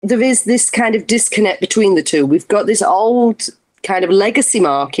there is this kind of disconnect between the two. We've got this old kind of legacy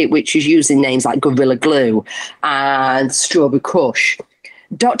market, which is using names like Gorilla Glue and Strawberry Kush.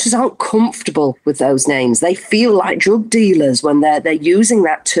 Doctors aren't comfortable with those names. They feel like drug dealers when they're using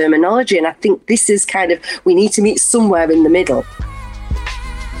that terminology. And I think this is kind of, we need to meet somewhere in the middle.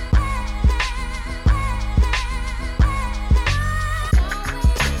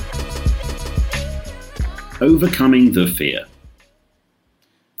 Overcoming the fear.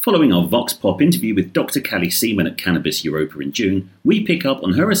 Following our Vox Pop interview with Dr. Callie Seaman at Cannabis Europa in June, we pick up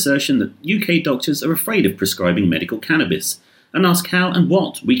on her assertion that UK doctors are afraid of prescribing medical cannabis and ask how and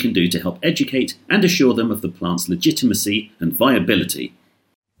what we can do to help educate and assure them of the plant's legitimacy and viability.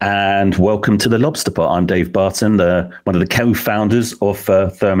 And welcome to the Lobster Pot. I'm Dave Barton, one of the co-founders of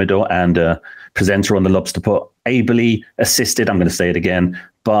Thermidor and presenter on the Lobster Pot, ably assisted, I'm going to say it again,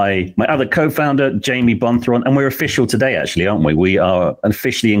 by my other co-founder, Jamie Bonthron. And we're official today, actually, aren't we? We are an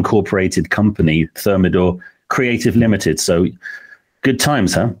officially incorporated company, Thermidor Creative Limited. So good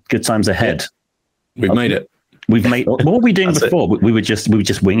times, huh? Good times ahead. We've made it. We've made. What were we doing before? We were just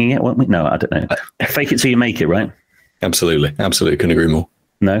winging it, weren't we? No, I don't know. Fake it till you make it, right? Absolutely. Couldn't agree more.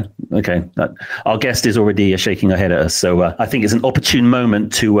 No? Okay. Our guest is already shaking her head at us. So I think it's an opportune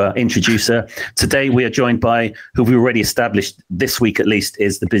moment to introduce her. Today, we are joined by who we've already established this week, at least,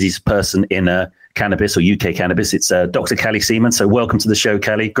 is the busiest person in cannabis or UK cannabis. It's Dr. Callie Seaman. So welcome to the show,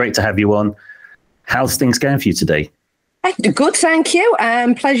 Callie. Great to have you on. How's things going for you today? Good, thank you.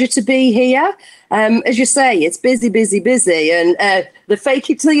 Pleasure to be here. As you say, it's busy. And the fake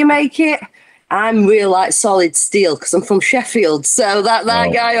it till you make it, I'm real like solid steel because I'm from Sheffield. So that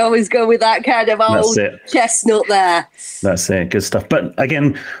guy always go with that kind of old chestnut there. That's it. Good stuff. But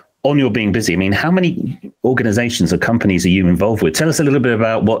again, on your being busy, I mean, how many organizations or companies are you involved with? Tell us a little bit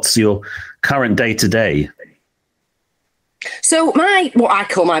about what's your current day-to-day. So what I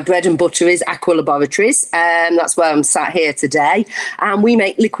call my bread and butter is Aqua Laboratories. That's where I'm sat here today. And we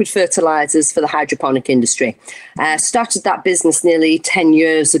make liquid fertilizers for the hydroponic industry. Started that business nearly 10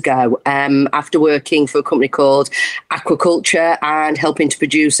 years ago after working for a company called Aquaculture and helping to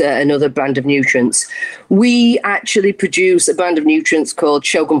produce another brand of nutrients. We actually produce a brand of nutrients called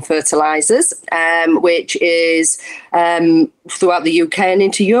Shogun Fertilizers, which is throughout the UK and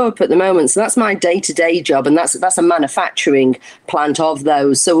into Europe at the moment. So that's my day-to-day job, and that's a manufacturing plant of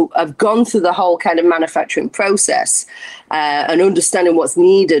those. So I've gone through the whole kind of manufacturing process and understanding what's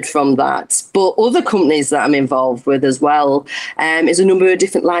needed from that. But other companies that I'm involved with as well is a number of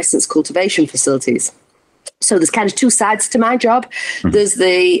different licensed cultivation facilities. So there's kind of two sides to my job. Mm-hmm. There's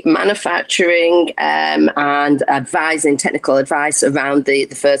the manufacturing and advising, technical advice around the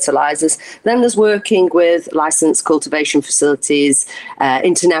fertilizers. Then there's working with licensed cultivation facilities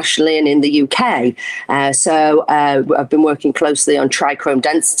internationally and in the UK. So I've been working closely on trichrome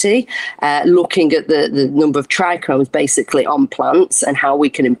density, looking at the number of trichromes basically on plants and how we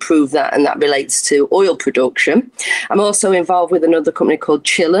can improve that. And that relates to oil production. I'm also involved with another company called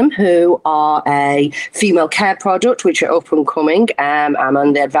Chillum, who are a female care product, which are up and coming. I'm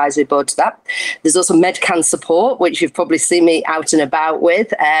on the advisory board to that. There's also MedCan Support, which you've probably seen me out and about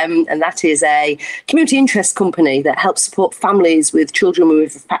with. And that is a community interest company that helps support families with children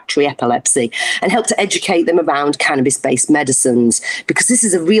with refractory epilepsy and help to educate them around cannabis-based medicines, because this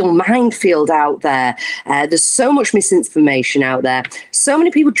is a real minefield out there. There's so much misinformation out there. So many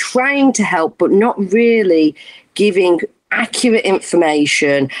people trying to help, but not really giving accurate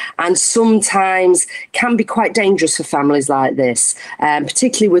information, and sometimes can be quite dangerous for families like this,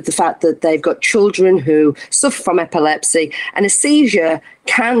 particularly with the fact that they've got children who suffer from epilepsy, and a seizure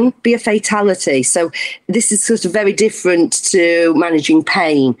can be a fatality. So this is sort of very different to managing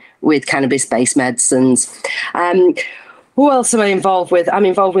pain with cannabis-based medicines. Who else am I involved with? I'm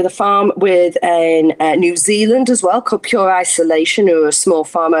involved with a farm in New Zealand as well, called Pure Isolation, who are a small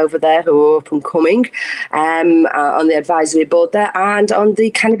farm over there who are up and coming, on the advisory board there, and on the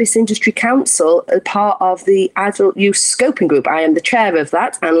Cannabis Industry Council, a part of the Adult Use Scoping Group. I am the chair of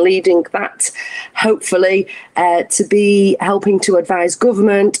that and leading that, hopefully, to be helping to advise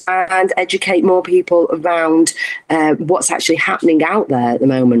government and educate more people around what's actually happening out there at the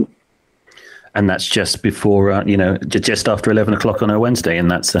moment. And that's just before, just after 11 o'clock on a Wednesday.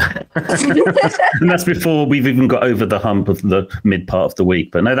 And that's and that's before we've even got over the hump of the mid part of the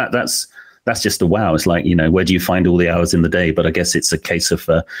week. But no, that's just a wow. It's like, where do you find all the hours in the day? But I guess it's a case of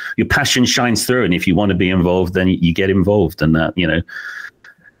your passion shines through. And if you want to be involved, then you get involved. And,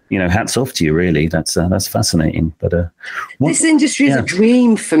 hats off to you, really. That's fascinating. But this industry is a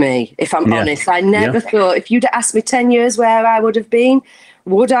dream for me, if I'm honest. I never thought, if you'd asked me 10 years where I would have been,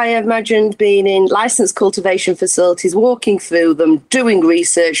 Would I have imagined being in licensed cultivation facilities, walking through them, doing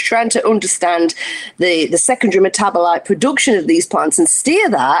research, trying to understand the secondary metabolite production of these plants and steer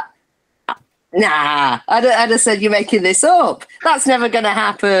that? Nah, I'd have said, you're making this up. That's never going to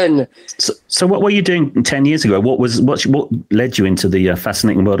happen. So what were you doing 10 years ago? What led you into the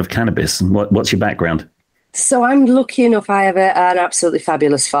fascinating world of cannabis? And what's your background? So I'm lucky enough, I have an absolutely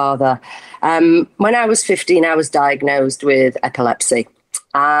fabulous father. When I was 15, I was diagnosed with epilepsy,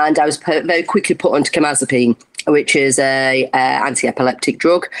 and I was very quickly put onto clomazepine, which is a anti-epileptic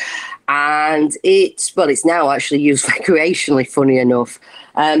drug. And it's now actually used recreationally, funny enough.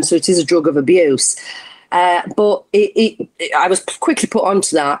 So it is a drug of abuse. But I was quickly put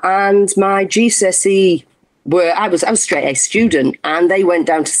onto that, and my GCSE I was a straight A student, and they went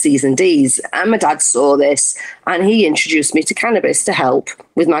down to C's and D's, and my dad saw this, and he introduced me to cannabis to help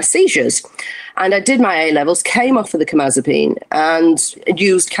with my seizures. And I did my A-levels, came off of the clomazepine, and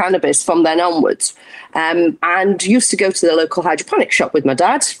used cannabis from then onwards, and used to go to the local hydroponic shop with my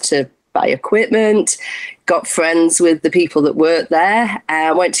dad to buy equipment, got friends with the people that worked there,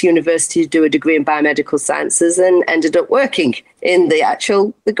 went to university to do a degree in biomedical sciences, and ended up working in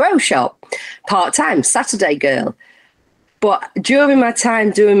the grow shop, part-time, Saturday girl. But during my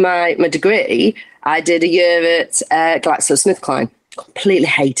time doing my degree, I did a year at GlaxoSmithKline. Completely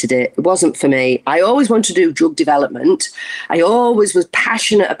hated it. It wasn't for me. I always wanted to do drug development. I always was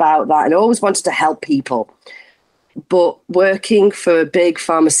passionate about that and always wanted to help people. But working for a big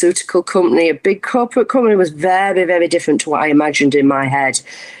pharmaceutical company, a big corporate company, was very, very different to what I imagined in my head.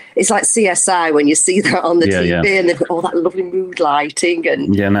 It's like CSI when you see that on the TV and they've got all that lovely mood lighting.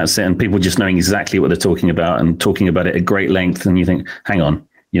 And that's it. And people just knowing exactly what they're talking about and talking about it at great length. And you think, hang on,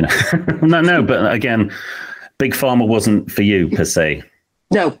 no. But again, big pharma wasn't for you per se.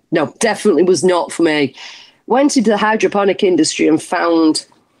 No, definitely was not for me. Went into the hydroponic industry and found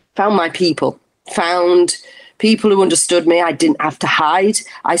my people, found people who understood me. I didn't have to hide.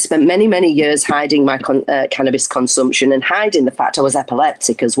 I spent many, many years hiding my cannabis consumption and hiding the fact I was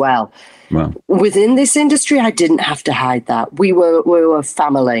epileptic as well. Wow. Within this industry, I didn't have to hide that. We were a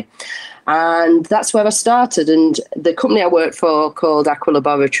family. And that's where I started. And the company I worked for called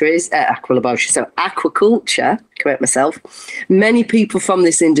Aquaculture, correct myself. Many people from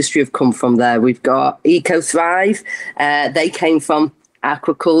this industry have come from there. We've got EcoThrive. They came from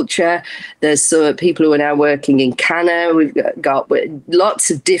aquaculture. There's people who are now working in Canna. We've got lots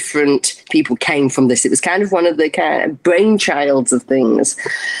of different people came from this. It was kind of one of the kind of brainchilds of things.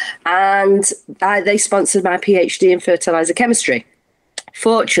 And they sponsored my PhD in fertilizer chemistry.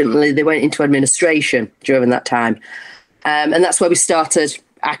 Fortunately, they went into administration during that time. And that's where we started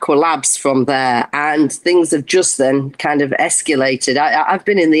Aqua Labs from there. And things have just then kind of escalated. I've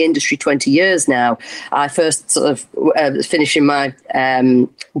been in the industry 20 years now. I first sort of finishing my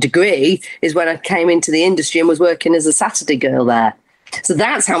degree is when I came into the industry and was working as a Saturday girl there. So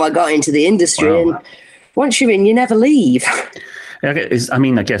that's how I got into the industry. Wow. And once you're in, you never leave.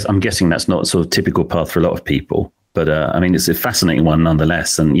 I'm guessing that's not a sort of typical path for a lot of people. But it's a fascinating one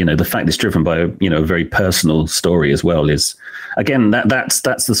nonetheless. And, the fact it's driven by, a very personal story as well is, again, that's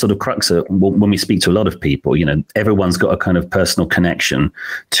the sort of crux of when we speak to a lot of people, everyone's got a kind of personal connection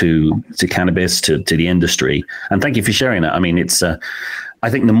to cannabis, to the industry. And thank you for sharing that. It's, I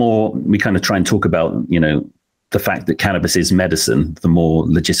think the more we kind of try and talk about, the fact that cannabis is medicine, the more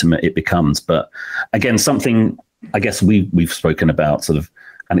legitimate it becomes. But again, something I guess we've spoken about sort of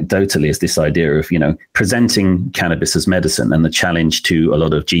anecdotally is this idea of, presenting cannabis as medicine and the challenge to a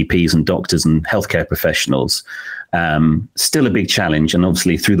lot of GPs and doctors and healthcare professionals. Still a big challenge. And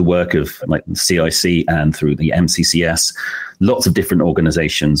obviously through the work of like the CIC and through the MCCS, lots of different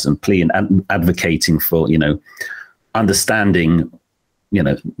organizations and advocating for, understanding,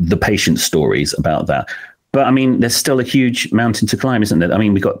 the patient stories about that. But there's still a huge mountain to climb, isn't there?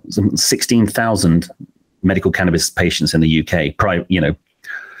 We've got 16,000 medical cannabis patients in the UK,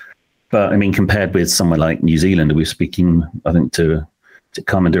 But compared with somewhere like New Zealand, we were speaking, I think, to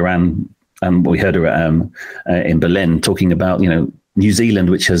Carmen Duran, and we heard her in Berlin talking about, New Zealand,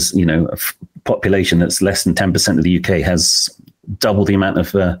 which has, a population that's less than 10% of the UK, has double the amount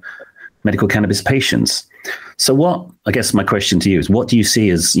of medical cannabis patients. So I guess my question to you is, what do you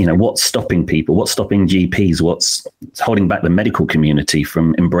see as, what's stopping people? What's stopping GPs? What's holding back the medical community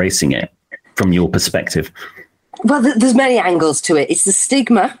from embracing it from your perspective? Well, there's many angles to it. It's the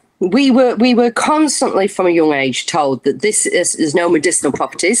stigma. we were constantly from a young age told that this is no medicinal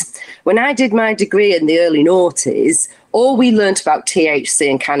properties. When I did my degree in the early noughties, all we learnt about THC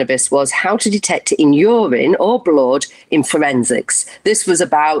and cannabis was how to detect it in urine or blood in forensics. This was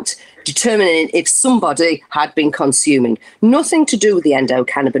about determining if somebody had been consuming. Nothing to do with the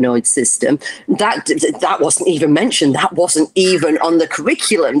endocannabinoid system. That wasn't even mentioned. That wasn't even on the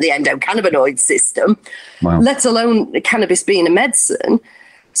curriculum, the endocannabinoid system, let alone cannabis being a medicine.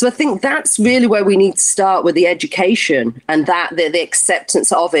 So I think that's really where we need to start with the education and that the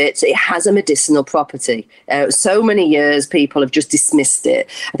acceptance of it. It has a medicinal property. So many years people have just dismissed it.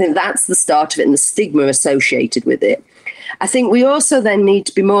 I think that's the start of it and the stigma associated with it. I think we also then need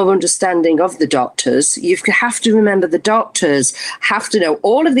to be more understanding of the doctors. You have to remember the doctors have to know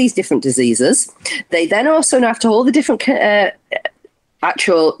all of these different diseases. They then also know after all the different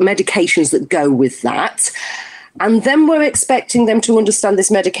actual medications that go with that. And then we're expecting them to understand this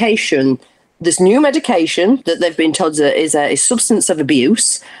medication, this new medication that they've been told is a substance of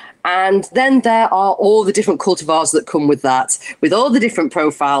abuse. And then there are all the different cultivars that come with that, with all the different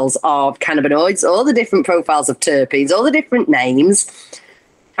profiles of cannabinoids, all the different profiles of terpenes, all the different names.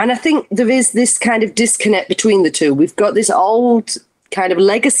 And I think there is this kind of disconnect between the two. We've got this old kind of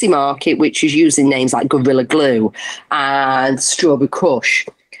legacy market, which is using names like Gorilla Glue and Strawberry Kush.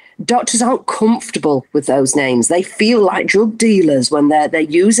 Doctors aren't comfortable with those names. They feel like drug dealers when they're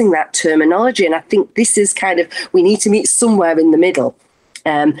using that terminology. And I think this is kind of, we need to meet somewhere in the middle.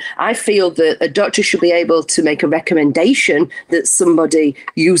 I feel that a doctor should be able to make a recommendation that somebody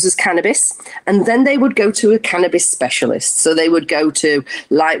uses cannabis, and then they would go to a cannabis specialist. So they would go to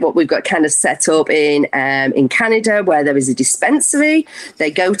like what we've got kind of set up in Canada, where there is a dispensary.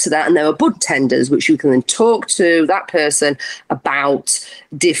 They go to that, and there are bud tenders, which you can then talk to that person about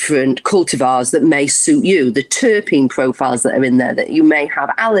different cultivars that may suit you, the terpene profiles that are in there that you may have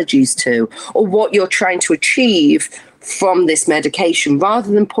allergies to, or what you're trying to achieve from this medication,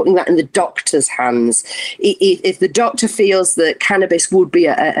 rather than putting that in the doctor's hands. If the doctor feels that cannabis would be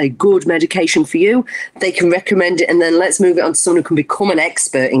a good medication for you, they can recommend it, and then let's move it on to someone who can become an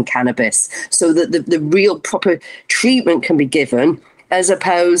expert in cannabis so that the real proper treatment can be given, as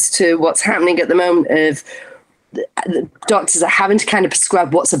opposed to what's happening at the moment of the doctors are having to kind of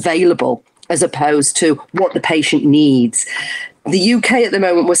prescribe what's available as opposed to what the patient needs. The UK at the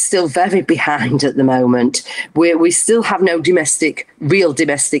moment, we're still very behind at the moment. We still have no real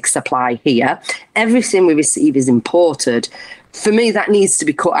domestic supply here. Everything we receive is imported. For me, that needs to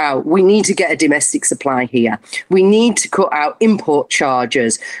be cut out. We need to get a domestic supply here. We need to cut out import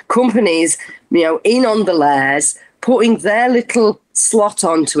charges. Companies, in on the layers, putting their little slot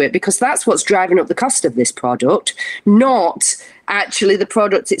onto it, because that's what's driving up the cost of this product, not actually the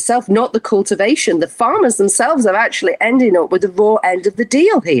product itself, not the cultivation. The farmers themselves are actually ending up with the raw end of the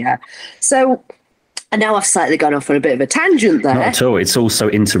deal here. So, and now I've slightly gone off on a bit of a tangent there. Not at all. It's also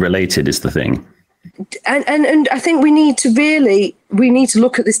interrelated is the thing. And I think we need to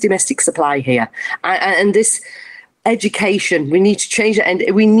look at this domestic supply here and this education. We need to change it, and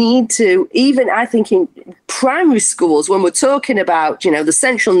we need to, even I think in primary schools, when we're talking about the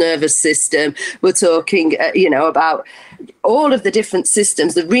central nervous system, we're talking about all of the different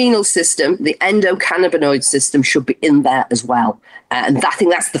systems, the renal system, the endocannabinoid system should be in there as well. And I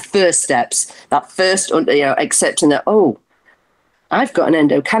think that's the first steps. That first, accepting that, I've got an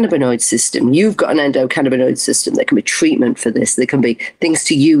endocannabinoid system. You've got an endocannabinoid system. There can be treatment for this. There can be things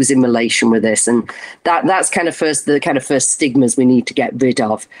to use in relation with this, and that's the first stigmas we need to get rid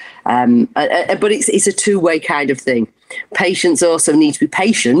of. But it's a two-way kind of thing. Patients also need to be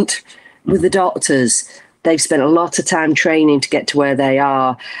patient with the doctors. They've spent a lot of time training to get to where they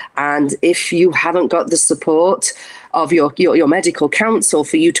are, and if you haven't got the support of your medical counsel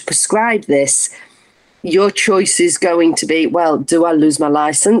for you to prescribe this, your choice is going to be, well, do I lose my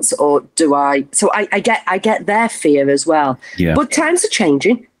license or do I? So I get their fear as well. Yeah. But times are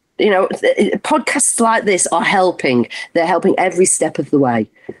changing. Podcasts like this are helping. They're helping every step of the way.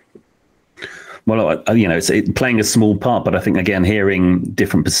 Well, it's playing a small part, but I think, again, hearing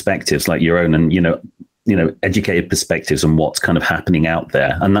different perspectives like your own and, educated perspectives on what's kind of happening out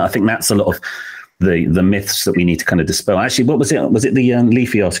there. And I think that's a lot of the myths that we need to kind of dispel. Actually, what was it? Was it the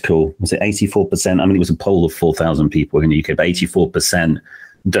Leafy article? Was it 84%? I mean, it was a poll of 4,000 people in the UK, but 84%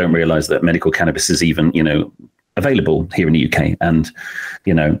 don't realise that medical cannabis is even, available here in the UK. And,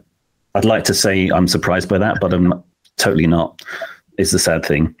 I'd like to say I'm surprised by that, but I'm totally not. is the sad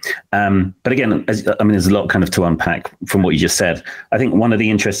thing. But again, there's a lot kind of to unpack from what you just said. I think one of the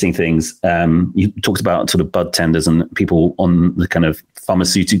interesting things, you talked about sort of bud tenders and people on the kind of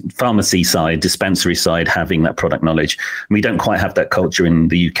pharmacy side, dispensary side, having that product knowledge. And we don't quite have that culture in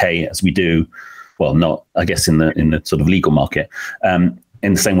the UK as we do. Well, not, I guess, in the sort of legal market,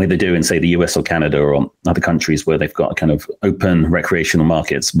 in the same way they do in, say, the US or Canada or other countries where they've got kind of open recreational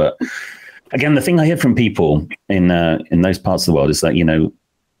markets. But again, the thing I hear from people in those parts of the world is that,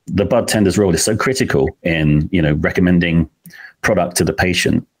 the bud tender's role is so critical in, recommending product to the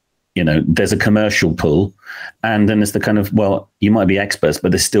patient. There's a commercial pull, and then there's the kind of, well, you might be experts,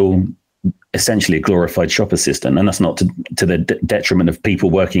 but there's still essentially a glorified shop assistant. And that's not to the detriment of people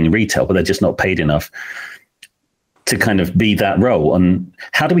working in retail, but they're just not paid enough to kind of be that role. And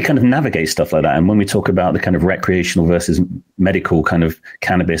how do we kind of navigate stuff like that? And when we talk about the kind of recreational versus medical kind of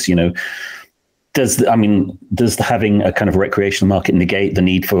cannabis, does having a kind of recreational market negate the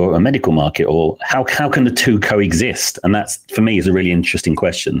need for a medical market, or how can the two coexist? And that's, for me, is a really interesting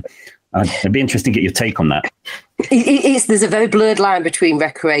question. It'd be interesting to get your take on that. There's a very blurred line between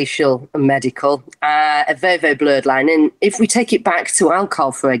recreational and medical, a very, very blurred line. And if we take it back to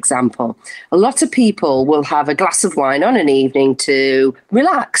alcohol, for example, a lot of people will have a glass of wine on an evening to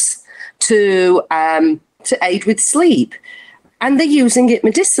relax, to aid with sleep, and they're using it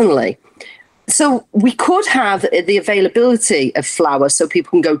medicinally. So we could have the availability of flower so people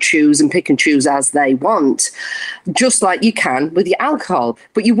can go choose and pick and choose as they want, just like you can with your alcohol.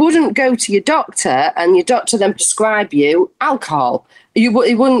 But you wouldn't go to your doctor and your doctor then prescribe you alcohol. You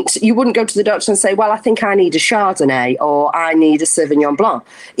wouldn't go to the doctor and say, well, I think I need a Chardonnay or I need a Sauvignon Blanc.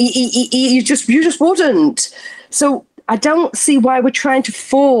 You just wouldn't. So I don't see why we're trying to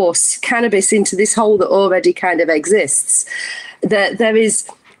force cannabis into this hole that already kind of exists. There is...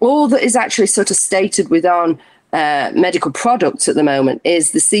 All that is actually sort of stated within medical products at the moment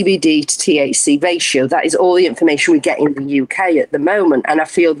is the CBD to THC ratio. That is all the information we get in the UK at the moment. And I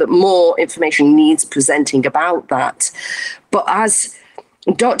feel that more information needs presenting about that. But as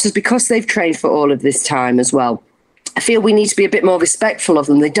doctors, because they've trained for all of this time as well, I feel we need to be a bit more respectful of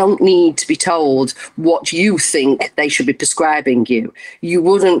them. They don't need to be told what you think they should be prescribing you. You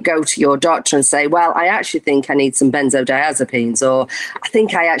wouldn't go to your doctor and say, well, I actually think I need some benzodiazepines, or I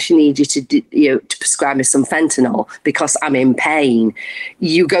think I actually need you to prescribe me some fentanyl because I'm in pain.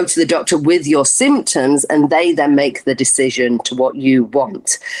 You go to the doctor with your symptoms and they then make the decision to what you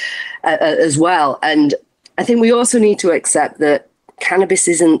want as well. And I think we also need to accept that cannabis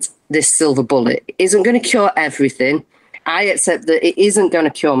isn't this silver bullet. It isn't going to cure everything. I accept that it isn't going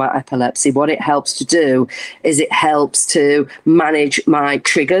to cure my epilepsy. What it helps to do is it helps to manage my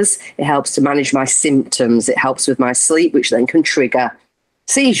triggers. It helps to manage my symptoms. It helps with my sleep, which then can trigger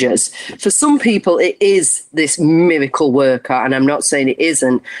seizures. For some people, it is this miracle worker, and I'm not saying it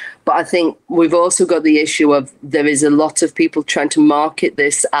isn't. But I think we've also got the issue of there is a lot of people trying to market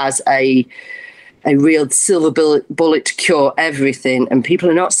this as a real silver bullet to cure everything, and people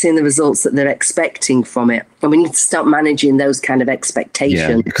are not seeing the results that they're expecting from it. And we need to start managing those kind of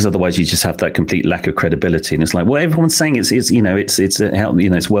expectations. Yeah, because otherwise you just have that complete lack of credibility. And it's like, well, everyone's saying it's it's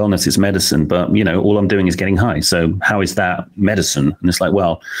wellness, it's medicine, but all I'm doing is getting high. So how is that medicine? And it's like,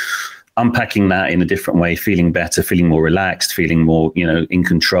 well, unpacking that in a different way, feeling better, feeling more relaxed, feeling more, in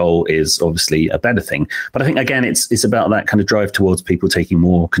control is obviously a better thing. But I think, again, it's about that kind of drive towards people taking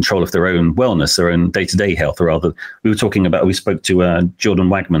more control of their own wellness, their own day-to-day health. Or rather, we spoke to Jordan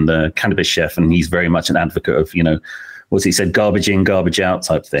Wagman, the cannabis chef, and he's very much an advocate of, what's he said, garbage in, garbage out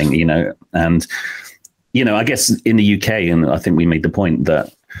type thing, and, I guess in the UK, and I think we made the point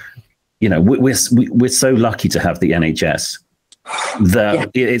that, we're so lucky to have the NHS that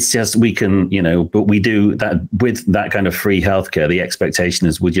it's just, we can, but we do that with that kind of free healthcare. The expectation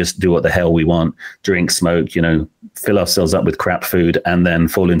is we just do what the hell we want, drink, smoke, fill ourselves up with crap food, and then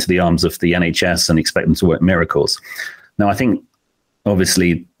fall into the arms of the NHS and expect them to work miracles. Now, I think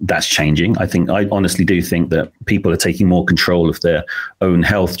obviously that's changing. I honestly do think that people are taking more control of their own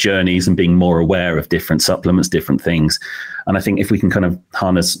health journeys and being more aware of different supplements, different things. And I think if we can kind of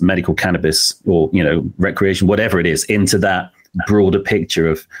harness medical cannabis or, recreation, whatever it is, into that broader picture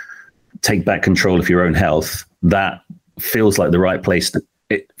of take back control of your own health, that feels like the right place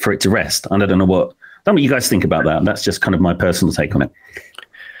for it to rest. And I don't know what you guys think about that. That's just kind of my personal take on it.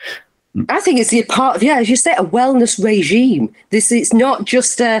 I think it's a part of, as you say, a wellness regime. It's not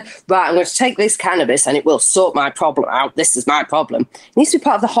just right, I'm going to take this cannabis and it will sort my problem out. This is my problem. It needs to be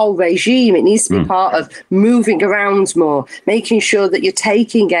part of the whole regime. It needs to be part of moving around more, making sure that you're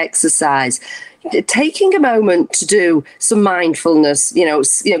taking exercise, taking a moment to do some mindfulness,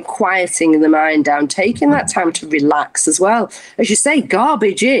 quieting the mind down, taking that time to relax as well. As you say,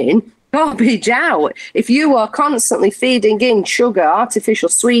 garbage in, garbage out. If you are constantly feeding in sugar, artificial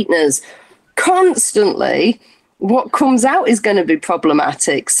sweeteners, constantly, what comes out is going to be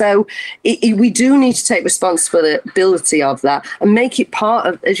problematic. So we do need to take responsibility of that and make it part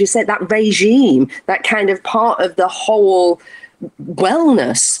of, as you said, that regime, that kind of part of the whole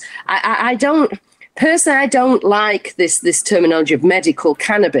wellness. I don't like this terminology of medical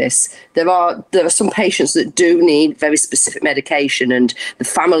cannabis. There are some patients that do need very specific medication, and the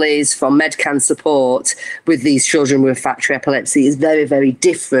families from Medcan support with these children with refractory epilepsy is very, very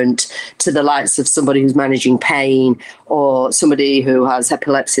different to the likes of somebody who's managing pain or somebody who has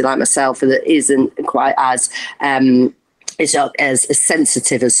epilepsy like myself that isn't quite as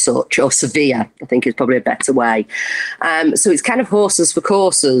sensitive as such, or severe, I think is probably a better way. So it's kind of horses for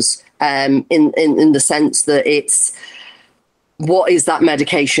courses in the sense that it's what is that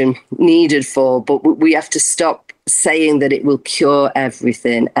medication needed for, but we have to stop saying that it will cure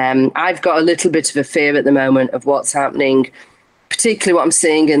everything. I've got a little bit of a fear at the moment of what's happening, particularly what I'm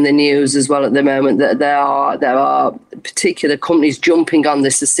seeing in the news as well at the moment, that there are particular companies jumping on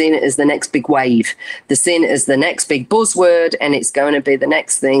this. They're seeing it as the next big wave. They're seeing it as the next big buzzword, and it's going to be the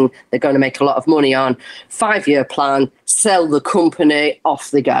next thing they're going to make a lot of money on. 5-year plan, sell the company,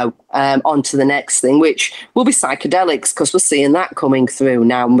 off they go, on to the next thing, which will be psychedelics, because we're seeing that coming through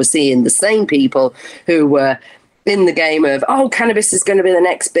now, and we're seeing the same people who were in the game of, cannabis is going to be the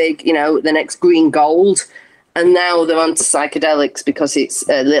next big, the next green gold. And now they're onto psychedelics because it's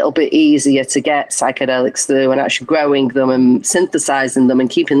a little bit easier to get psychedelics through, and actually growing them and synthesizing them and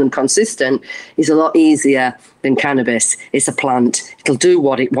keeping them consistent is a lot easier than cannabis. It's a plant. It'll do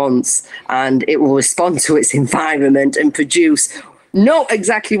what it wants, and it will respond to its environment and produce not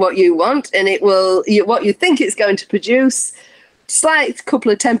exactly what you want, and it will what you think it's going to produce. Slight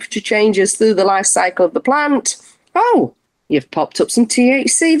couple of temperature changes through the life cycle of the plant. You've popped up some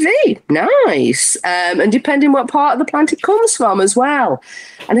THCV. Nice. And depending what part of the plant it comes from as well.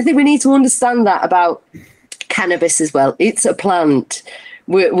 And I think we need to understand that about cannabis as well. It's a plant.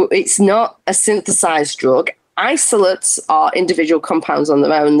 It's not a synthesized drug. Isolates are individual compounds on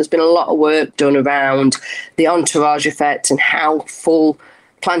their own. There's been a lot of work done around the entourage effect and how full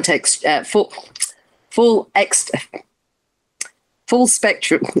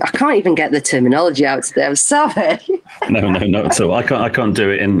spectrum. I can't even get the terminology out today. I'm sorry. No, not at all. I can't do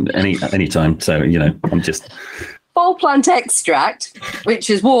it in any time. So I'm just full plant extract, which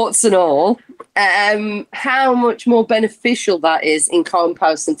is warts and all. How much more beneficial that is in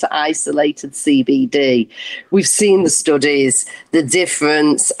comparison to isolated CBD. We've seen the studies, the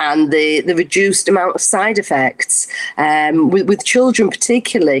difference, and the reduced amount of side effects. With children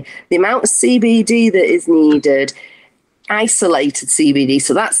particularly, the amount of CBD that is needed. Isolated CBD,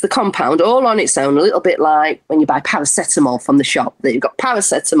 so that's the compound all on its own, a little bit like when you buy paracetamol from the shop, that you've got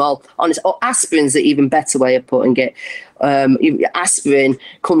paracetamol on its, or aspirin's the even better way of putting it. Aspirin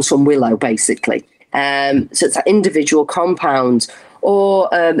comes from willow, basically. So it's an individual compound. Or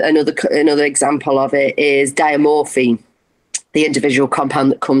another example of it is diamorphine, the individual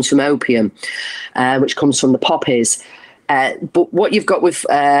compound that comes from opium, which comes from the poppies. But what you've got with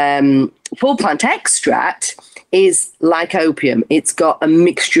full plant extract is like opium. It's got a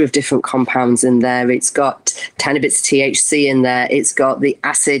mixture of different compounds in there. It's got tiny bits of THC in there. It's got the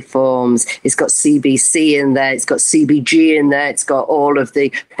acid forms. It's got CBC in there. It's got CBG in there. It's got all of the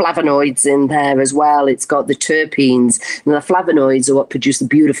flavonoids in there as well. It's got the terpenes. And the flavonoids are what produce the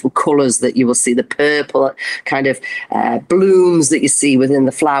beautiful colours that you will see, the purple kind of blooms that you see within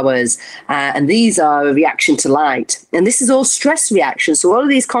the flowers. And these are a reaction to light. And this is all stress reactions. So all of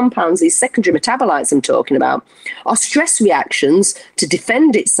these compounds, these secondary metabolites I'm talking about, are stress reactions to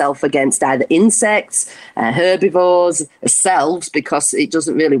defend itself against either insects, herbivores, ourselves, because it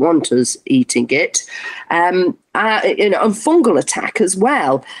doesn't really want us eating it, and fungal attack as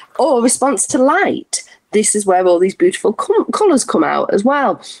well, or response to light. This is where all these beautiful colours come out as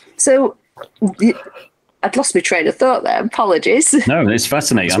well. So I'd lost my train of thought there. Apologies. No, it's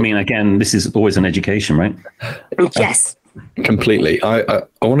fascinating. I mean, again, this is always an education, right? Yes. Completely. I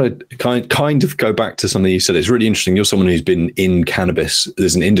want to kind of go back to something you said. It's really interesting. You're someone who's been in cannabis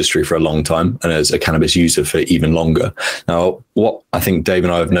as an industry for a long time and as a cannabis user for even longer. Now, what I think Dave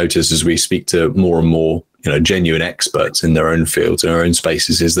and I have noticed as we speak to more and more genuine experts in their own fields, in their own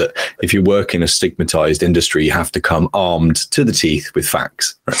spaces, is that if you work in a stigmatized industry, you have to come armed to the teeth with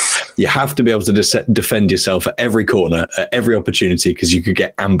facts. Right? You have to be able to defend yourself at every corner, at every opportunity, because you could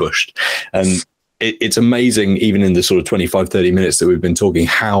get ambushed. And it's amazing, even in the sort of 25, 30 minutes that we've been talking,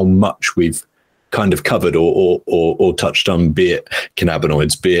 how much we've kind of covered or touched on, be it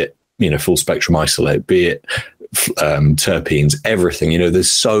cannabinoids, be it, full spectrum isolate, be it terpenes, everything.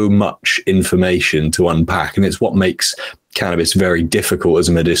 There's so much information to unpack, and it's what makes cannabis very difficult as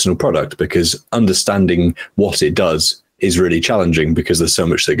a medicinal product, because understanding what it does is really challenging, because there's so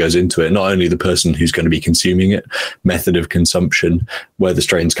much that goes into it. Not only the person who's going to be consuming it, method of consumption, where the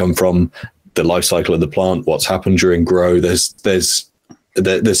strains come from, the life cycle of the plant, what's happened during grow. There's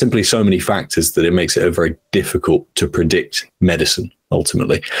simply so many factors that it makes it a very difficult to predict medicine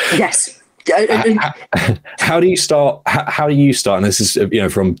ultimately. Yes. How do you start? How do you start? And this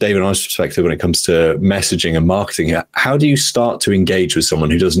is, from David and I's perspective, when it comes to messaging and marketing, how do you start to engage with someone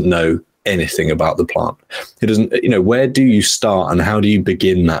who doesn't know anything about the plant? Who doesn't, where do you start, and how do you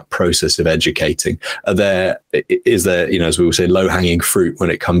begin that process of educating? Is there, as we will say, low hanging fruit when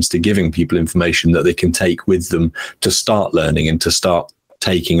it comes to giving people information that they can take with them to start learning and to start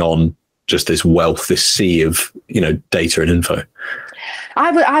taking on just this wealth, this sea of, data and info?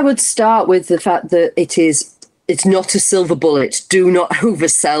 I would start with the fact that it's not a silver bullet. Do not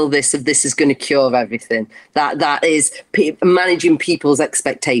oversell this if this is going to cure everything. That is managing people's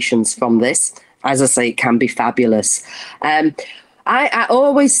expectations from this. As I say, it can be fabulous. I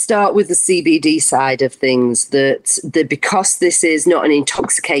always start with the CBD side of things, that because this is not an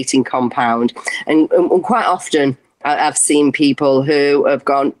intoxicating compound, and quite often I've seen people who have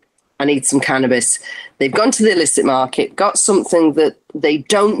gone, I need some cannabis. They've gone to the illicit market, got something that they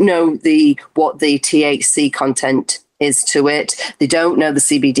don't know what the THC content is to it. They don't know the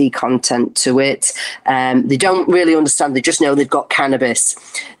CBD content to it. They don't really understand. They just know they've got cannabis.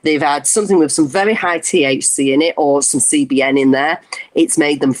 They've had something with some very high THC in it, or some CBN in there. It's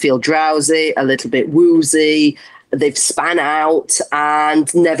made them feel drowsy, a little bit woozy. They've span out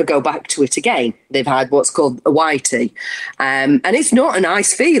and never go back to it again. They've had what's called a whitey. And it's not a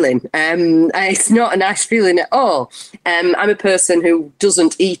nice feeling. It's not a nice feeling at all. I'm a person who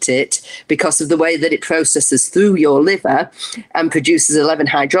doesn't eat it because of the way that it processes through your liver and produces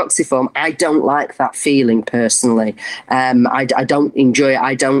 11-hydroxyform. I don't like that feeling personally. I don't enjoy it.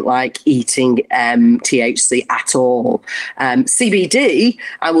 I don't like eating THC at all. CBD,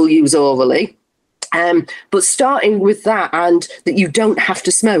 I will use orally. But starting with that, and that you don't have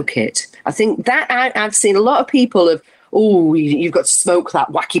to smoke it. I think that I've seen a lot of people you've got to smoke that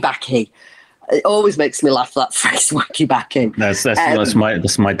wacky backy. It always makes me laugh, that phrase, wacky backing.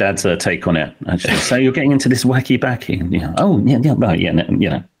 That's my dad's take on it, actually. So you're getting into this wacky backing. Yeah. Oh, yeah, well,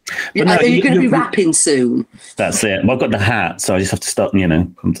 yeah. But are you going to be rapping soon? That's it. Well, I've got the hat, so I just have to start,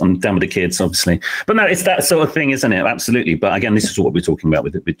 I'm down with the kids, obviously. But no, it's that sort of thing, isn't it? Absolutely. But again, this is what we're talking about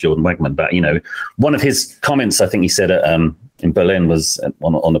with Jordan Wegman. But, one of his comments, I think he said in Berlin was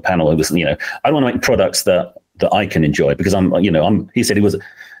on the panel, it was, I want to make products that I can enjoy, because he said he was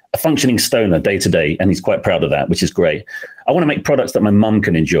a functioning stoner day to day, and he's quite proud of that, which is great. I want to make products that my mum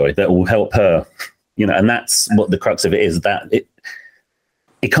can enjoy, that will help her, and that's what the crux of it is, that it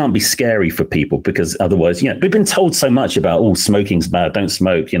can't be scary for people, because otherwise, we've been told so much about, smoking's bad, don't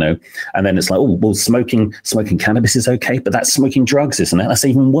smoke, and then it's like, smoking cannabis is okay, but that's smoking drugs, isn't it? That's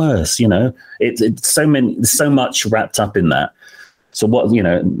even worse, it's so much wrapped up in that. So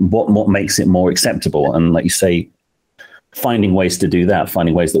what makes it more acceptable? And like you say, finding ways to do that,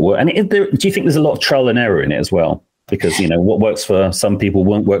 finding ways that work. And do you think there's a lot of trial and error in it as well? Because, what works for some people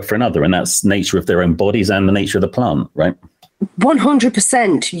won't work for another, and that's nature of their own bodies and the nature of the plant, right?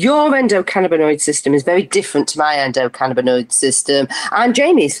 100%. Your endocannabinoid system is very different to my endocannabinoid system, and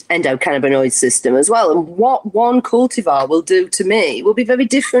Jamie's endocannabinoid system as well. And what one cultivar will do to me will be very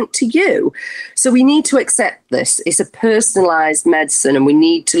different to you. So we need to accept this. It's a personalized medicine, and we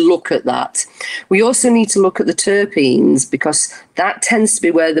need to look at that. We also need to look at the terpenes, because that tends to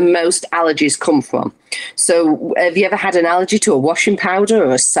be where the most allergies come from. So have you ever had an allergy to a washing powder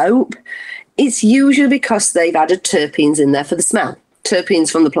or a soap? It's usually because they've added terpenes in there for the smell.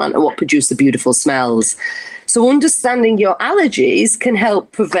 Terpenes from the plant are what produce the beautiful smells. So understanding your allergies can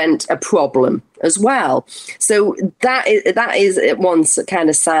help prevent a problem as well. So that is one kind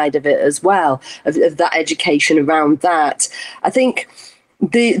of side of it as well, of that education around that. I think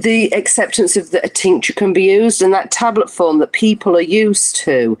the acceptance of that a tincture can be used, and that tablet form that people are used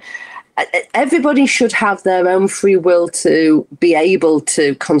to. everybody should have their own free will to be able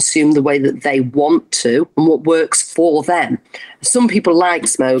to consume the way that they want to and what works for them. Some people like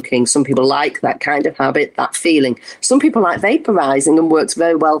smoking. Some people like that kind of habit, that feeling. Some people like vaporizing and works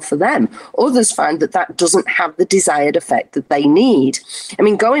very well for them. Others find that that doesn't have the desired effect that they need. I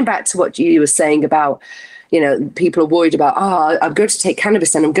mean, going back to what you were saying about, people are worried about, I'm going to take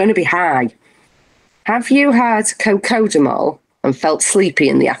cannabis and I'm going to be high. Have you had cocodamol and felt sleepy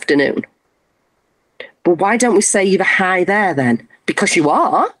in the afternoon? But why don't we say you're high there then? Because you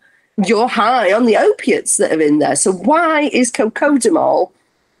are. You're high on the opiates that are in there. So why is cocodamol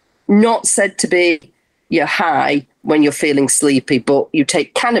not said to be you're high when you're feeling sleepy, but you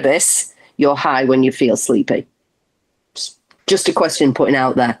take cannabis, you're high when you feel sleepy? Just a question putting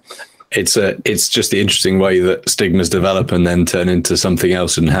out there. It's just the interesting way that stigmas develop and then turn into something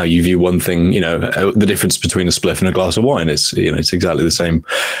else, and how you view one thing. The difference between a spliff and a glass of wine is, it's exactly the same.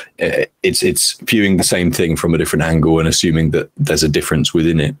 It's viewing the same thing from a different angle and assuming that there's a difference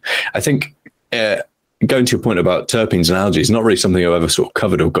within it. I think going to your point about terpenes and allergies, not really something I've ever sort of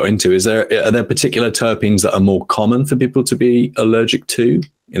covered or got into. Are there particular terpenes that are more common for people to be allergic to?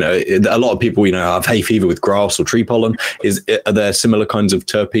 A lot of people, have hay fever with grass or tree pollen. Are there similar kinds of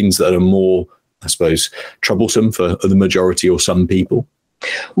terpenes that are more, I suppose, troublesome for the majority or some people?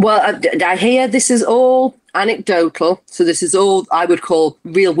 Well, I hear this is all anecdotal. So this is all I would call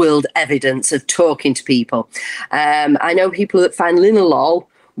real world evidence of talking to people. I know people that find linalool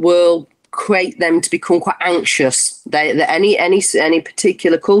will create them to become quite anxious. Any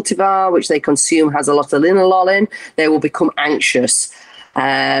particular cultivar which they consume has a lot of linalool in, they will become anxious.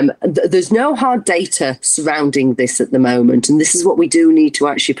 There's no hard data surrounding this at the moment, and this is what we do need to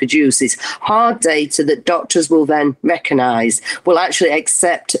actually produce, is hard data that doctors will then recognise, will actually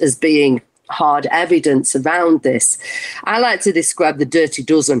accept as being hard evidence around this. I like to describe the dirty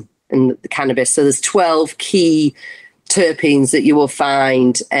dozen in the cannabis. So there's 12 key terpenes that you will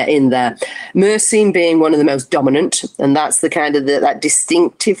find in there. Myrcene being one of the most dominant, and that's the kind of that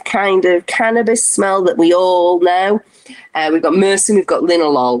distinctive kind of cannabis smell that we all know. We've got myrcene, we've got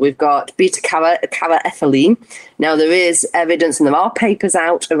linalool, we've got beta-caroethylene. Now, there is evidence, and there are papers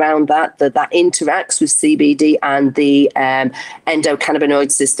out around that interacts with CBD and the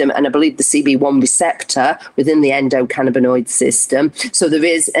endocannabinoid system, and I believe the CB1 receptor within the endocannabinoid system. So there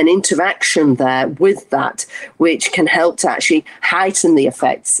is an interaction there with that, which can help to actually heighten the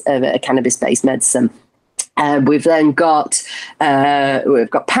effects of a cannabis-based medicine. We've then got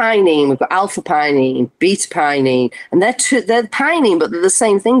pinene, we've got alpha pinene, beta pinene, and they're pinene, but they're the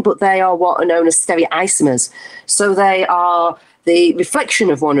same thing, but they are what are known as stereoisomers. So they are the reflection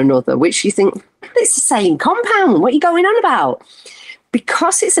of one another, which you think, it's the same compound, what are you going on about?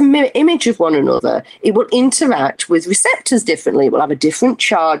 Because it's a mirror image of one another, it will interact with receptors differently. It will have a different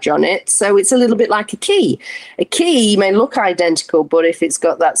charge on it. So it's a little bit like a key. A key may look identical, but if it's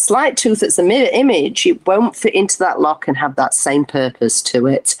got that slight tooth that's a mirror image, it won't fit into that lock and have that same purpose to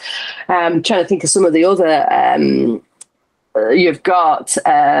it. I'm trying to think of some of the other. You've got.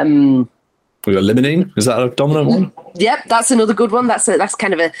 We've got limonene. Is that a dominant one? Yep, that's another good one. That's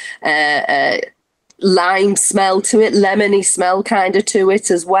kind of a lime smell to it, lemony smell kind of to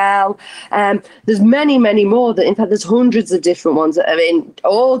it as well. There's many, many more. In fact, there's hundreds of different ones that are in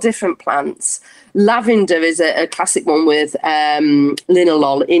all different plants. Lavender is a classic one with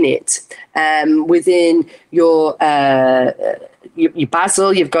linalool in it. Within your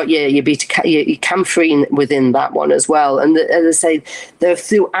basil, you've got your camphorine within that one as well. And as I say, they're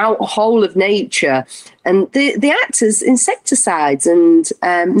throughout the whole of nature. And they act as insecticides and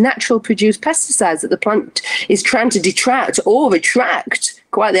natural produced pesticides that the plant is trying to detract or attract.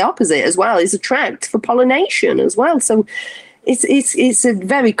 Quite the opposite as well, is attract for pollination as well. So it's a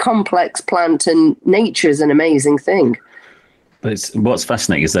very complex plant, and nature is an amazing thing. But what's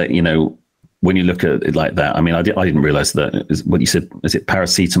fascinating is that, when you look at it like that, I mean, I didn't realize that what you said, is it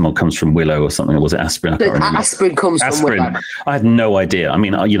paracetamol comes from willow or something, or was it aspirin? I can't remember. Aspirin comes from willow. I had no idea. I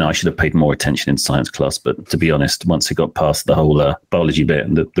mean, I should have paid more attention in science class, but to be honest, once it got past the whole biology bit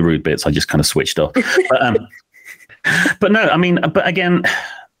and the rude bits, I just kind of switched off. But no, I mean, but again,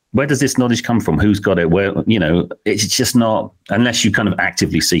 where does this knowledge come from? Who's got it? Where, it's just not, unless you're kind of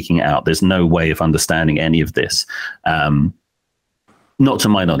actively seeking it out, there's no way of understanding any of this. Not to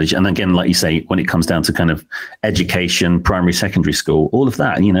my knowledge. And again, like you say, when it comes down to kind of education, primary, secondary school, all of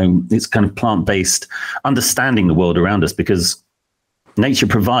that, it's kind of plant-based understanding the world around us, because nature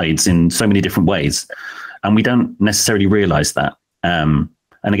provides in so many different ways, and we don't necessarily realize that. And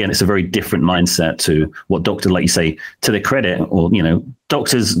again, it's a very different mindset to what doctors, like you say, to their credit, or,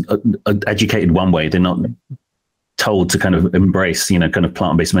 doctors are educated one way. They're not told to kind of embrace, kind of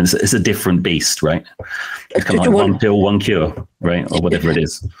plant-based medicine. It's a different beast, right? It's kind of like one pill, one cure, right? Or whatever it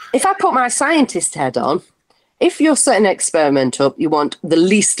is. If I put my scientist head on, if you're setting an experiment up, you want the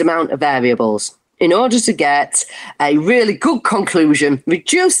least amount of variables in order to get a really good conclusion.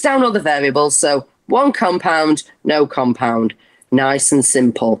 Reduce down all the variables. So one compound, no compound, nice and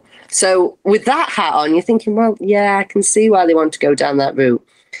simple. So with that hat on, you're thinking, well, yeah, I can see why they want to go down that route.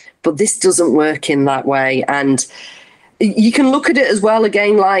 But this doesn't work in that way. And you can look at it as well,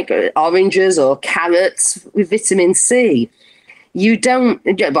 again, like oranges or carrots with vitamin C. You don't,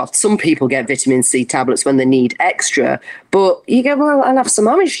 well, some people get vitamin C tablets when they need extra, but you go, well, I'll have some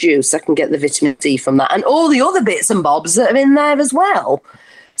orange juice. I can get the vitamin C from that. And all the other bits and bobs that are in there as well.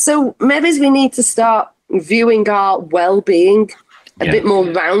 So maybe we need to start viewing our well-being a bit more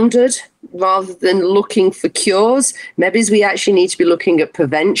rounded rather than looking for cures. Maybe we actually need to be looking at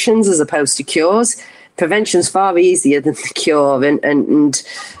preventions as opposed to cures. Prevention's far easier than the cure. And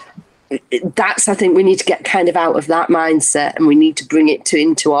that's, I think we need to get kind of out of that mindset, and we need to bring it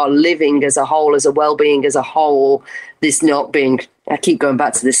into our living as a whole, as a well-being as a whole. This not being, I keep going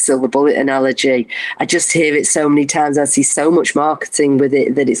back to this silver bullet analogy. I just hear it so many times. I see so much marketing with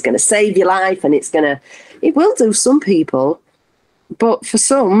it that it's going to save your life, and it will do some people, but for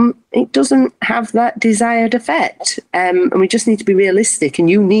some, it doesn't have that desired effect. And we just need to be realistic, and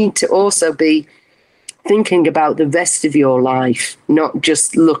you need to also be thinking about the rest of your life, not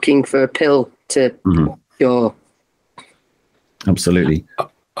just looking for a pill to cure. Absolutely.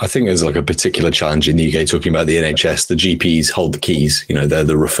 I think there's like a particular challenge in the UK talking about the NHS. The GPs hold the keys, they're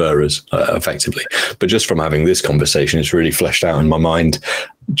the referrers effectively. But just from having this conversation, it's really fleshed out in my mind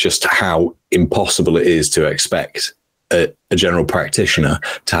just how impossible it is to expect a general practitioner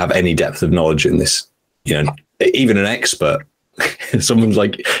to have any depth of knowledge in this. Even an expert, someone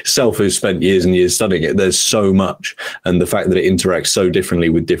like self who's spent years and years studying it, there's so much. And the fact that it interacts so differently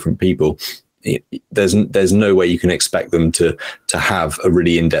with different people, there's no way you can expect them to have a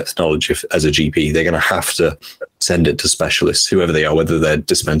really in-depth knowledge as a GP. They're going to have to send it to specialists, whoever they are, whether they're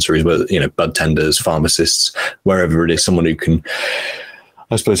dispensaries, whether, bud tenders, pharmacists, wherever it is, someone who can,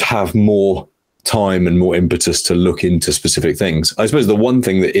 I suppose, have more time and more impetus to look into specific things. I suppose the one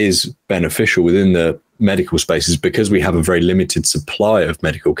thing that is beneficial within the medical space is because we have a very limited supply of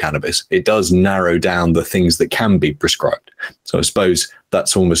medical cannabis, it does narrow down the things that can be prescribed. So I suppose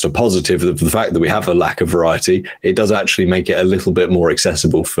that's almost a positive of the fact that we have a lack of variety. It does actually make it a little bit more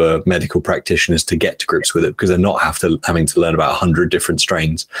accessible for medical practitioners to get to grips with it, because they're not having to learn about 100 different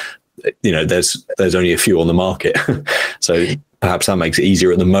strains. There's only a few on the market. So perhaps that makes it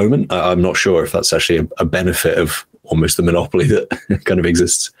easier at the moment. I'm not sure if that's actually a benefit of almost the monopoly that kind of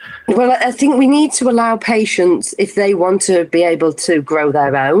exists. Well, I think we need to allow patients, if they want to be able to grow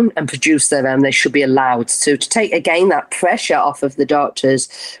their own and produce their own, they should be allowed to take, again, that pressure off of the doctors.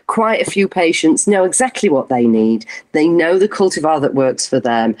 Quite a few patients know exactly what they need. They know the cultivar that works for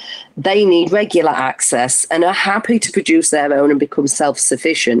them. They need regular access and are happy to produce their own and become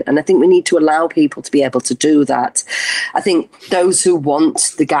self-sufficient. And I think we need to allow people to be able to do that. I think those who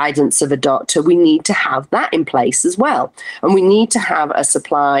want the guidance of a doctor, we need to have that in place as well. And we need to have a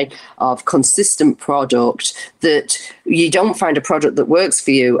supply of consistent product, that you don't find a product that works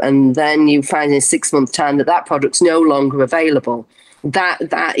for you and then you find in 6 months' time that product's no longer available.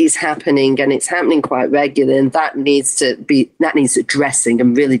 That is happening, and it's happening quite regularly, and that needs addressing,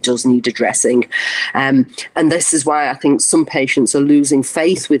 and really does need addressing. And this is why I think some patients are losing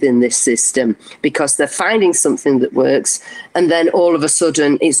faith within this system, because they're finding something that works and then all of a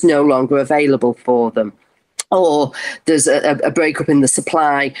sudden it's no longer available for them. Or there's a breakup in the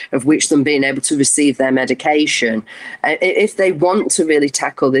supply of which them being able to receive their medication. If they want to really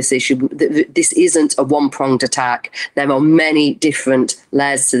tackle this issue, this isn't a one-pronged attack. There are many different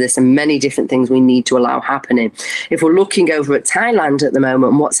layers to this and many different things we need to allow happening. If we're looking over at Thailand at the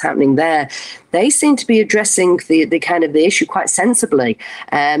moment and what's happening there, they seem to be addressing the kind of the issue quite sensibly.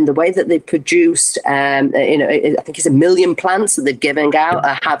 The way that they've produced, I think it's 1 million plants that they're giving out,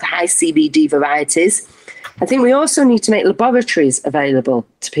 have high CBD varieties. I think we also need to make laboratories available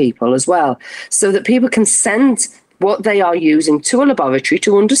to people as well, so that people can send what they are using to a laboratory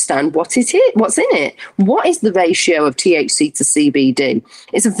to understand what it is, what's in it. What is the ratio of THC to CBD?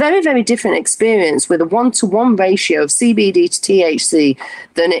 It's a very, very different experience with a 1-to-1 ratio of CBD to THC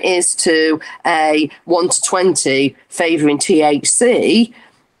than it is to a 1-to-20 favouring THC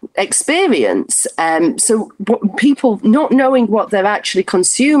experience. So people not knowing what they're actually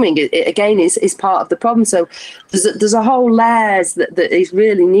consuming, it again is part of the problem. So there's a whole layers that is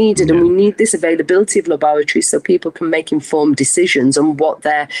really needed, and we need this availability of laboratories so people can make informed decisions on what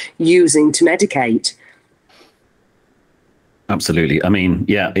they're using to medicate. Absolutely. I mean,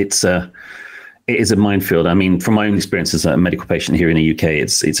 yeah, it is a minefield. I mean, from my own experience as a medical patient here in the UK,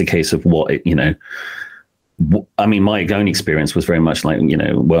 it's a case of I mean, my own experience was very much like,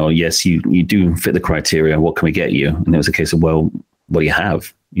 well, yes, you do fit the criteria. What can we get you? And it was a case of, well, what do you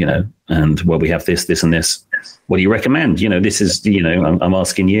have? And well, we have this, and this. What do you recommend? This is, I'm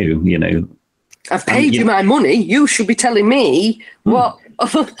asking you, I've paid you my money. You should be telling me what,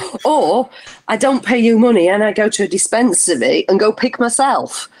 or I don't pay you money and I go to a dispensary and go pick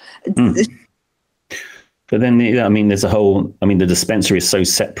myself. But then, there's the dispensary is so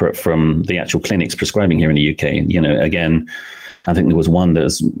separate from the actual clinics prescribing here in the UK. Again, I think there was one that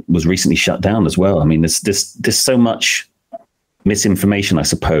was recently shut down as well. I mean, there's so much misinformation, I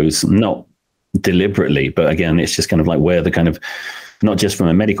suppose, not deliberately, but again, it's just kind of like where the kind of, not just from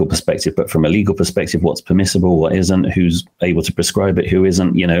a medical perspective, but from a legal perspective, what's permissible, what isn't, who's able to prescribe it, who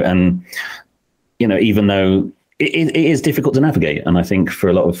isn't, and, even though it is difficult to navigate. And I think for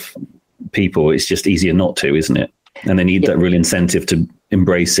a lot of people, it's just easier not to, isn't it? And they need that real incentive to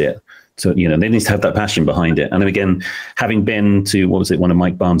embrace it. So, they need to have that passion behind it. And then again, having been to, one of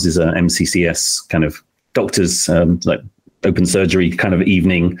Mike Barnes's MCCS kind of doctors, like open surgery kind of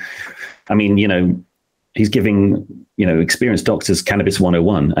evening. I mean, he's giving, experienced doctors Cannabis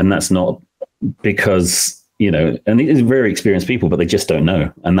 101. And that's not because, and these are very experienced people, but they just don't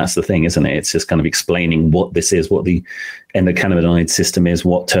know. And that's the thing, isn't it? It's just kind of explaining what this is, what the endocannabinoid system is,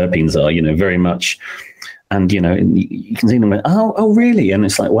 what terpenes are, very much. And, you can see them go, oh, really? And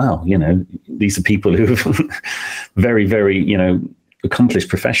it's like, wow, these are people who very, very, accomplished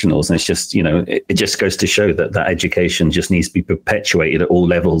professionals. And it's just, it just goes to show that education just needs to be perpetuated at all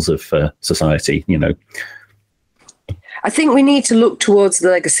levels of society, I think we need to look towards the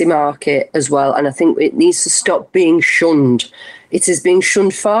legacy market as well, and I think it needs to stop being shunned. It is being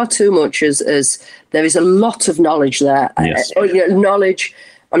shunned far too much as there is a lot of knowledge there. Yes. Knowledge,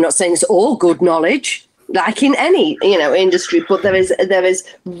 I'm not saying it's all good knowledge, like in any industry, but there is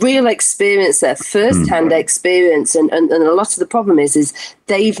real experience there, first-hand experience, and a lot of the problem is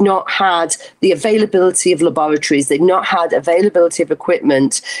they've not had the availability of laboratories, they've not had availability of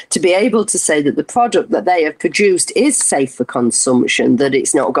equipment to be able to say that the product that they have produced is safe for consumption, that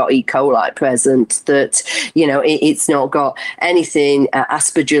it's not got E. coli present, that it's not got anything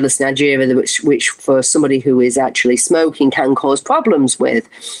Aspergillus nigeria, which for somebody who is actually smoking can cause problems with.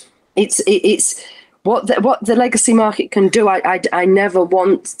 It's what the legacy market can do. I never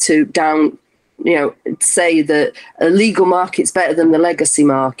want to say that a legal market's better than the legacy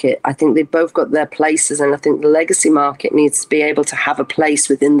market. I think they've both got their places, and I think the legacy market needs to be able to have a place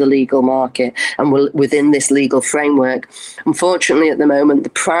within the legal market and within this legal framework. Unfortunately, at the moment, the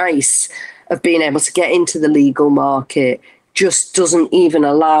price of being able to get into the legal market just doesn't even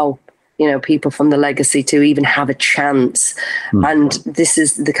allow people from the legacy to even have a chance. And this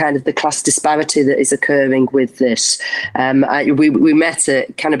is the kind of the class disparity that is occurring with this. We met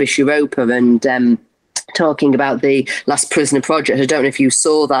at Cannabis Europa and talking about the Last Prisoner Project. I don't know if you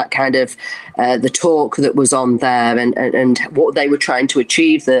saw that kind of the talk that was on there and what they were trying to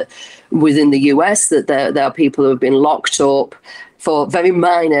achieve, that within the US that there are people who have been locked up for very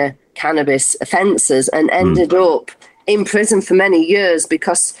minor cannabis offences and ended up in prison for many years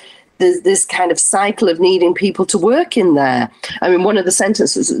because there's this kind of cycle of needing people to work in there. I mean, one of the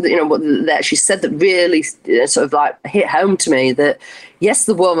sentences, what they actually said that really sort of like hit home to me, that yes,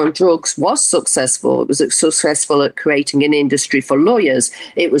 the war on drugs was successful. It was successful at creating an industry for lawyers.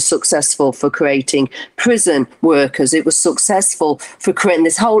 It was successful for creating prison workers. It was successful for creating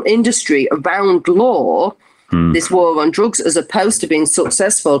this whole industry around law, this war on drugs, as opposed to being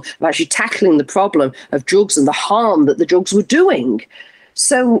successful of actually tackling the problem of drugs and the harm that the drugs were doing.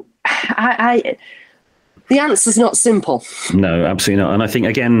 So the answer's not simple. No, absolutely not. And I think,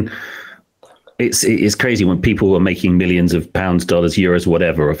 again, it's crazy when people are making millions of pounds, dollars, euros,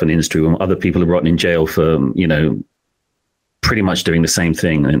 whatever, of an industry, when other people are rotting in jail for, pretty much doing the same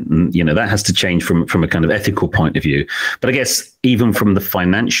thing. And that has to change from a kind of ethical point of view. But I guess even from the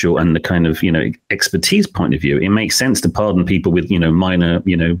financial and the kind of, expertise point of view, it makes sense to pardon people with, minor,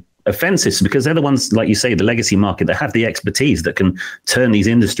 offenses, because they're the ones, like you say, the legacy market, that have the expertise that can turn these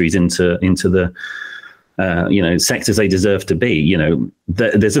industries into the sectors they deserve to be.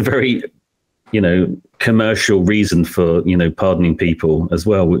 There's a very commercial reason for pardoning people as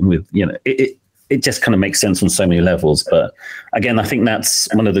well. With it just kind of makes sense on so many levels. But again, I think that's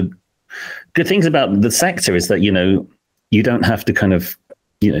one of the good things about the sector, is that you don't have to kind of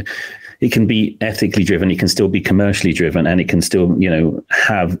it can be ethically driven, it can still be commercially driven, and it can still,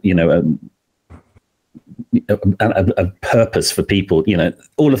 have, a purpose for people.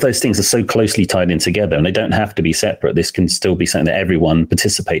 All of those things are so closely tied in together, and they don't have to be separate. This can still be something that everyone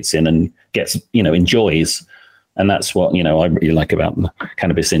participates in and gets, enjoys. And that's what, I really like about the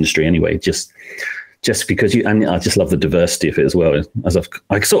cannabis industry anyway, just because and I just love the diversity of it as well. As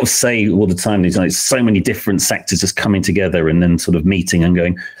I sort of say all the time, there's so many different sectors just coming together and then sort of meeting and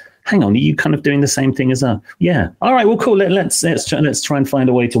going, hang on, are you kind of doing the same thing as us? Yeah. All right, well, cool. Let's try and find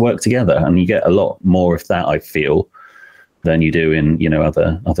a way to work together. And you get a lot more of that, I feel, than you do in,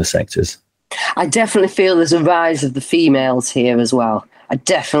 other sectors. I definitely feel there's a rise of the females here as well. I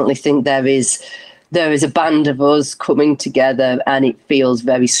definitely think there is a band of us coming together, and it feels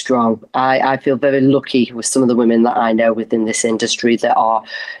very strong. I feel very lucky with some of the women that I know within this industry that are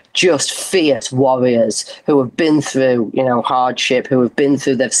just fierce warriors who have been through, hardship,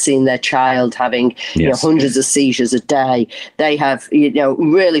 they've seen their child having, hundreds of seizures a day. They have,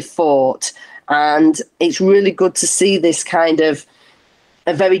 really fought. And it's really good to see this kind of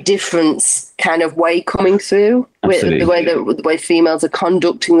a very different kind of way coming through with the way females are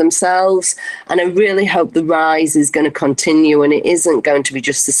conducting themselves. And I really hope the rise is going to continue, and it isn't going to be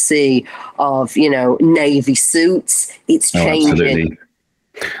just a sea of, navy suits. It's changing.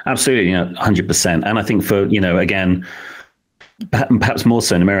 Absolutely, 100%. And I think for, again, perhaps more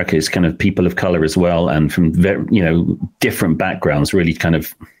so in America, is kind of people of color as well, and from different backgrounds, really kind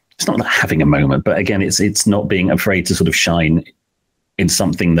of, it's not having a moment, but again, it's not being afraid to sort of shine in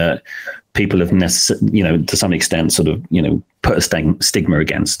something that people have to some extent sort of, put a stigma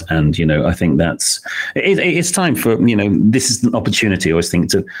against. And, I think it's time for, this is an opportunity, I always think,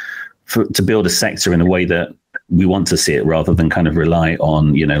 to build a sector in a way that we want to see it, rather than kind of rely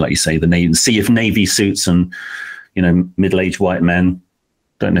on, like you say, the sea of navy suits and, middle-aged white men.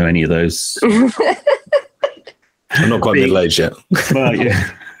 Don't know any of those. I'm not quite middle-aged yet. Well,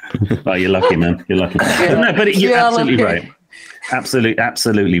 yeah. Oh, you're lucky, man. You're lucky. No, but you're absolutely right.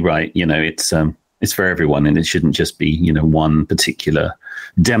 Absolutely right. It's for everyone, and it shouldn't just be, one particular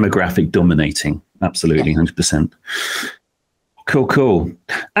demographic dominating. Absolutely, 100%. Cool.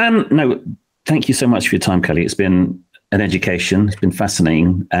 No, thank you so much for your time, Callie. It's been an education. It's been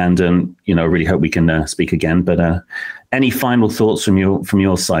fascinating, and I really hope we can speak again. But any final thoughts from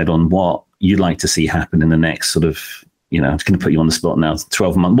your side on what you'd like to see happen in the next sort of, I'm just going to put you on the spot now,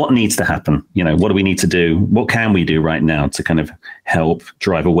 12 months. What needs to happen? What do we need to do? What can we do right now to kind of help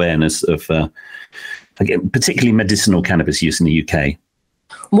drive awareness of, particularly medicinal cannabis use in the UK?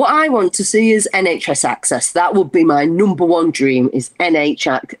 What I want to see is NHS access. That would be my number one dream, is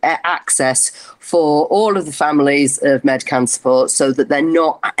NHS access for all of the families of Medcan support, so that they're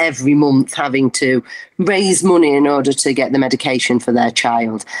not every month having to raise money in order to get the medication for their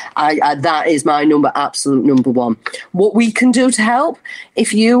child. That is my absolute number one. What we can do to help,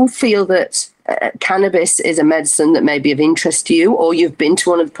 if you feel that cannabis is a medicine that may be of interest to you, or you've been to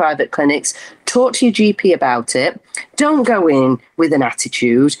one of the private clinics, talk to your GP about it. Don't go in with an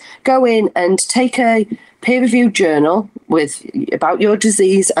attitude. Go in and take a peer-reviewed journal about your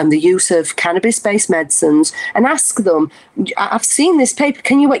disease and the use of cannabis-based medicines, and ask them, I've seen this paper,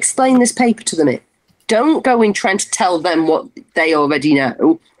 can you explain this paper to them? Don't go in trying to tell them what they already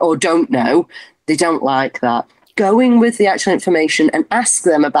know or don't know. They don't like that. Go in with the actual information and ask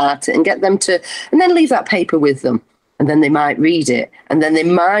them about it, and get them to, and then leave that paper with them. And then they might read it, and then they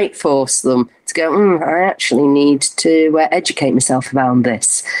might force them to go, I actually need to educate myself around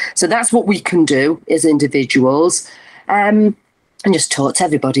this. So that's what we can do as individuals, and just talk to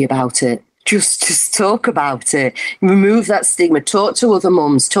everybody about it. Just talk about it. Remove that stigma. Talk to other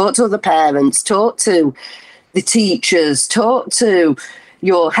mums, talk to other parents, talk to the teachers, talk to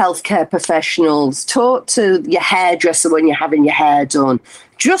your healthcare professionals, talk to your hairdresser when you're having your hair done.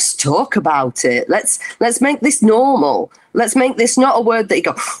 Just talk about it. Let's make this normal. Let's make this not a word that you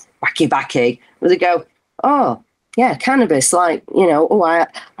go, wacky backy. Where they go, oh, yeah, cannabis. Like, I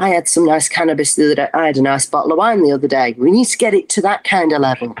had some nice cannabis the other day. I had a nice bottle of wine the other day. We need to get it to that kind of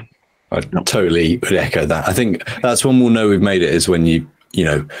level. I totally would echo that. I think that's when we'll know we've made it, is when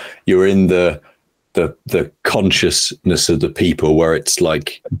you're in the consciousness of the people, where it's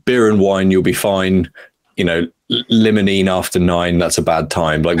like beer and wine, you'll be fine. Limonene after 9, that's a bad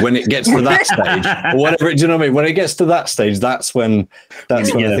time. Like when it gets to that stage, or whatever, do you know what I mean? When it gets to that stage, that's when I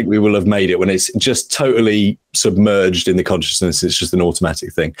think we will have made it. When it's just totally submerged in the consciousness, it's just an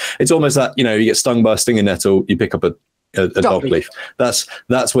automatic thing. It's almost that, you get stung by a stinging nettle, you pick up a dog leaf.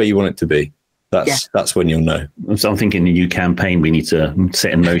 That's where you want it to be. That's when you'll know. So I'm thinking the new campaign we need to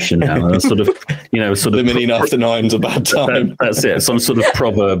set in motion now. Sort of limonene after 9's a bad time. That's it. Some sort of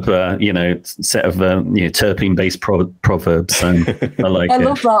proverb, set of terpene-based proverbs. And I like it. I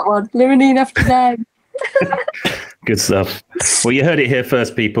love that one. Limonene after 9. Good stuff. Well, you heard it here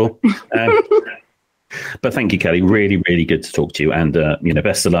first, people. But thank you, Callie. Really, really good to talk to you. And,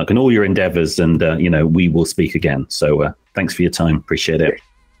 best of luck in all your endeavors. And, we will speak again. So thanks for your time. Appreciate it.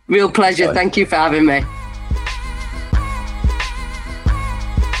 Real pleasure. Thank you for having me.